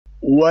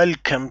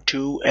Welcome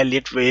to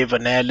Elliott Wave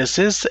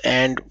Analysis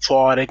and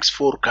Forex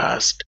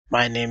Forecast.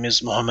 My name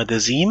is Mohammed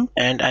Azim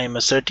and I am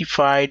a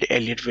certified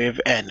Elliott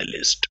Wave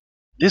Analyst.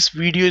 This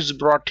video is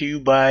brought to you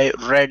by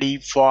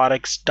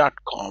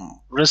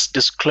ReadyForex.com. Risk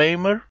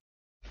disclaimer: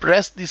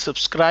 press the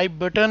subscribe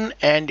button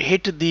and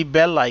hit the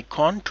bell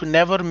icon to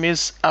never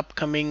miss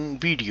upcoming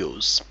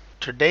videos.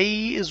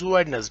 Today is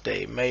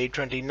Wednesday, May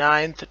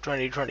 29th,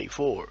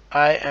 2024.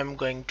 I am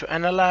going to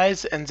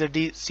analyze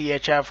NZD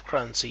CHF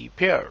currency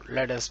pair.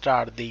 Let us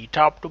start the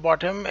top to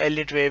bottom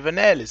Elliott Wave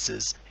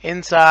analysis.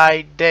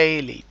 Inside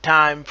daily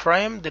time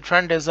frame, the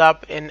trend is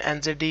up in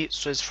NZD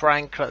Swiss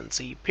Franc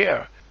currency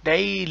pair.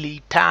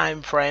 Daily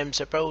time frame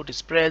support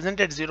is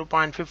present at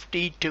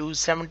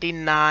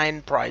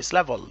 0.5279 price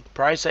level.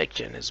 Price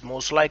action is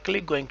most likely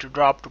going to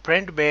drop to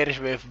print bearish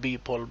wave B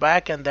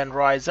pullback and then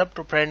rise up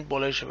to print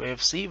bullish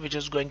wave C, which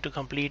is going to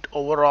complete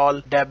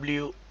overall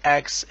W,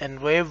 X and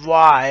wave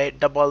Y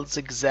double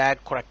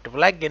zigzag corrective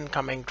leg in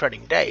coming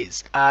trading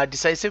days. A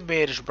decisive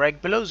bearish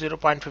break below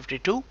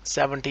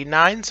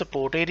 0.5279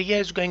 support area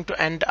is going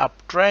to end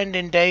uptrend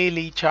in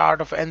daily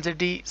chart of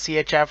NZD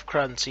CHF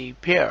currency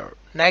pair.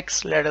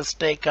 Next, let us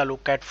take a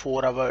look at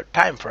 4-hour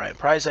time frame.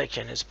 Price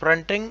action is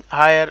printing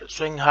higher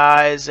swing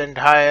highs and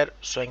higher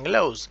swing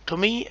lows. To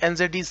me,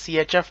 NZD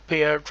CHF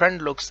pair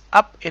trend looks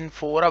up in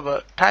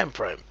 4-hour time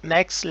frame.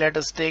 Next, let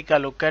us take a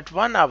look at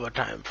 1-hour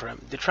time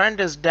frame. The trend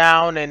is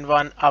down in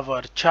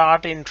 1-hour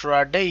chart.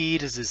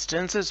 Intraday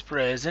resistance is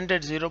present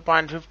at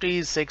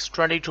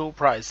 0.5622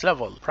 price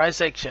level.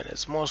 Price action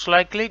is most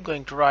likely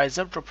going to rise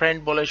up to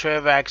print bullish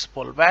wave X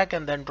pullback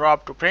and then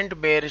drop to print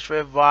bearish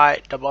wave Y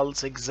double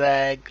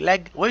zigzag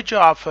leg, which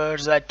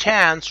offers a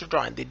chance to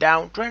join the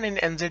downtrend in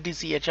NZD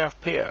CHF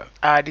pair.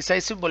 A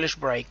decisive bullish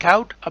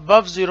breakout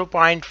above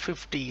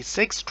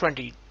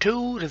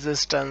 0.5622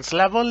 resistance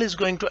level is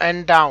going to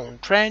end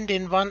downtrend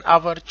in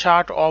 1-hour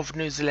chart of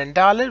New Zealand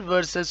dollar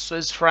versus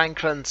Swiss franc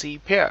currency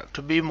pair.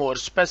 To be more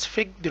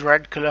specific, the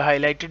red color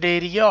highlighted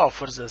area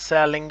offers a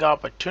selling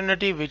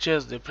opportunity, which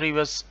is the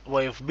previous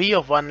wave B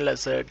of one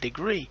lesser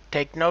degree.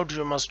 Take note,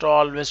 you must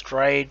always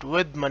trade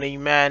with money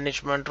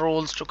management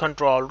rules to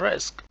control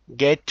risk.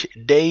 Get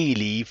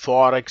daily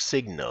forex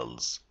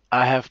signals.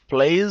 I have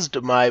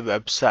placed my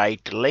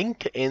website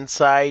link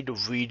inside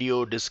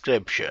video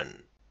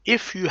description.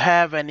 If you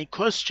have any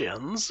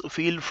questions,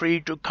 feel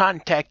free to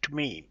contact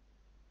me.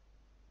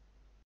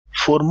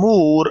 For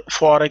more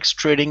forex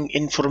trading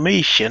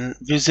information,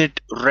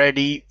 visit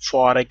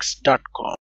ReadyForex.com.